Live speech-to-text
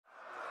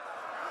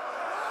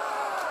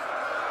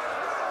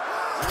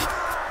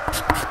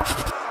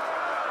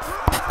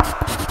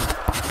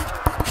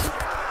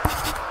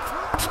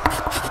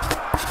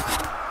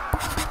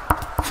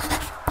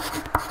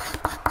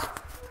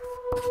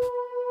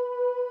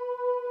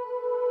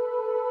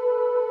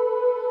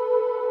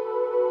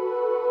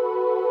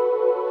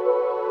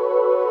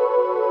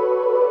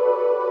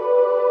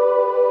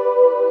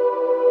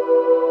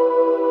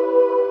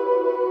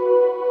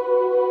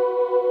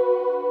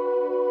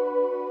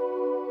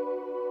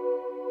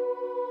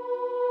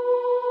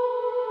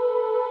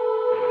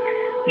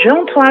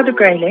Jean III de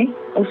Grailly,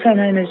 also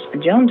known as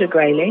John de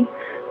Grailly,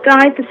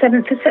 died the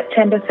 7th of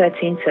September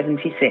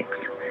 1376.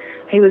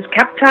 He was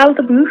Captal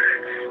de Buch,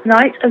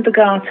 Knight of the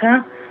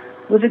Garter,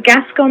 was a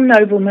Gascon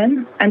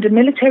nobleman and a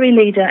military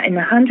leader in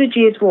the 100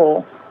 Years'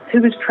 War,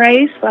 who was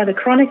praised by the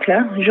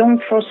chronicler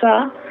Jean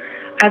Froissart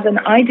as an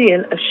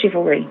ideal of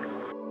chivalry.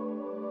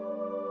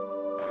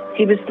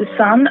 He was the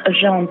son of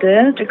Jean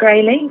II de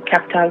Grailly,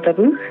 Captal de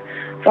Buch,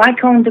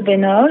 Viscount de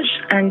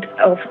Benauge, and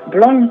of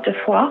Blanc de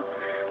Foix,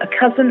 a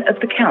cousin of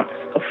the Counts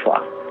of Foix.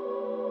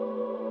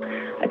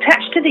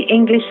 Attached to the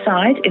English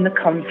side in the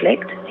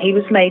conflict, he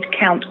was made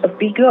Count of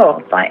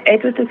Bigorre by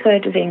Edward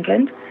III of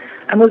England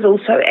and was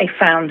also a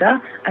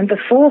founder and the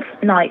fourth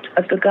Knight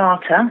of the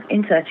Garter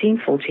in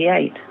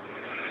 1348.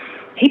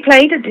 He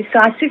played a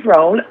decisive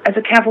role as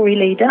a cavalry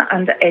leader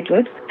under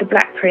Edward, the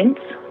Black Prince,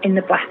 in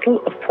the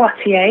Battle of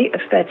Poitiers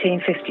of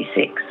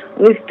 1356,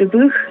 with de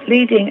Buch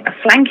leading a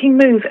flanking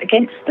move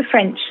against the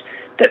French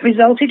that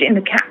resulted in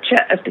the capture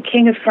of the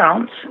King of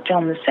France,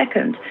 John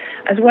II,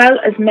 as well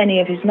as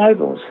many of his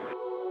nobles.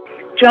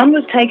 John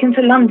was taken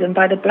to London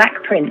by the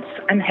Black Prince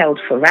and held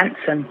for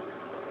ransom.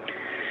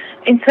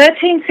 In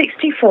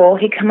 1364,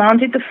 he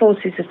commanded the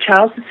forces of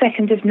Charles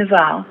II of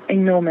Navarre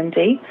in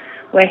Normandy,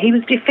 where he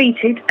was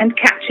defeated and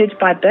captured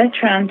by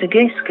Bertrand de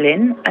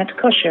Guesclin at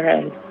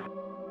Cocherel.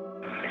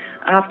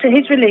 After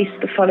his release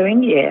the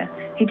following year,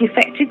 he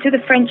defected to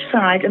the French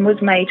side and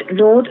was made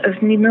Lord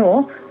of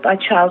Nemours by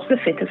Charles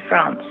V of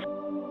France.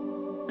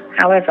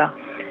 However,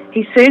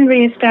 he soon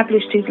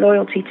re-established his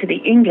loyalty to the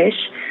English,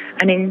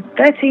 and in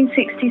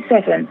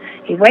 1367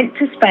 he went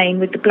to Spain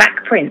with the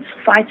Black Prince,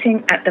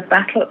 fighting at the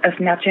Battle of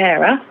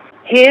Najera.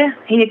 Here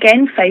he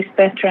again faced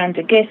Bertrand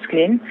de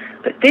Guesclin,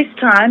 but this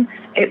time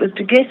it was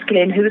de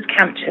Guesclin who was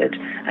captured,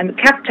 and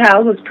the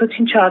Captal was put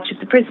in charge of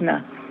the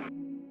prisoner.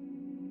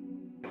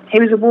 He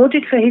was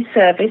awarded for his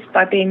service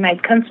by being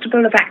made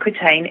Constable of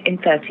Aquitaine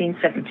in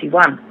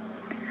 1371.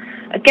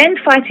 Again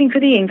fighting for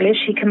the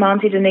English, he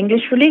commanded an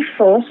English relief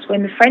force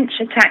when the French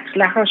attacked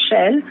La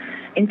Rochelle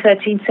in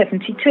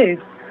 1372.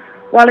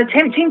 While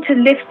attempting to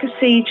lift the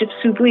siege of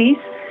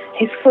Soubise,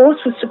 his force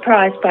was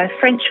surprised by a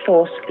French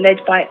force led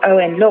by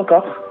Owen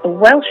Logoch, a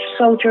Welsh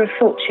soldier of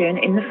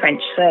fortune in the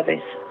French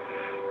service.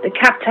 The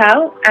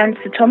Captal and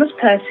Sir Thomas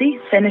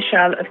Percy,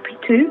 Seneschal of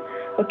Poitou,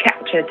 were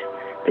captured.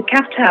 The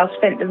Captal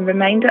spent the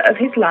remainder of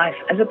his life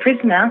as a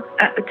prisoner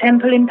at the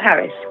Temple in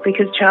Paris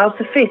because Charles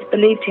V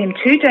believed him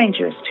too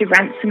dangerous to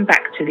ransom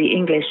back to the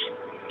English.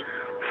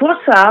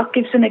 Froissart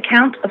gives an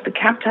account of the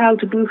Captal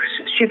de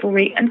Buch's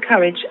chivalry and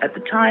courage at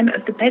the time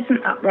of the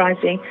peasant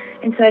uprising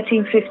in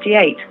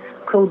 1358,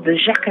 called the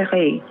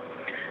Jacquerie.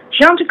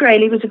 Jean de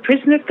Grailly was a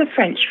prisoner of the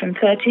French from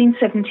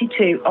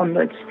 1372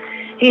 onwards.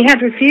 He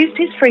had refused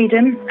his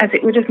freedom, as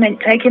it would have meant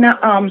taking up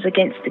arms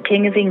against the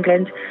King of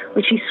England,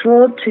 which he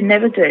swore to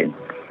never do.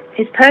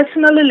 His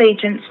personal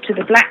allegiance to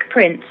the Black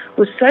Prince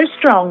was so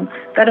strong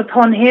that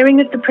upon hearing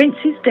of the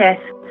prince's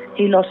death,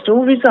 he lost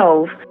all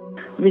resolve,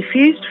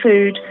 refused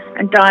food,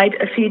 and died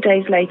a few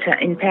days later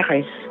in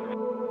Paris.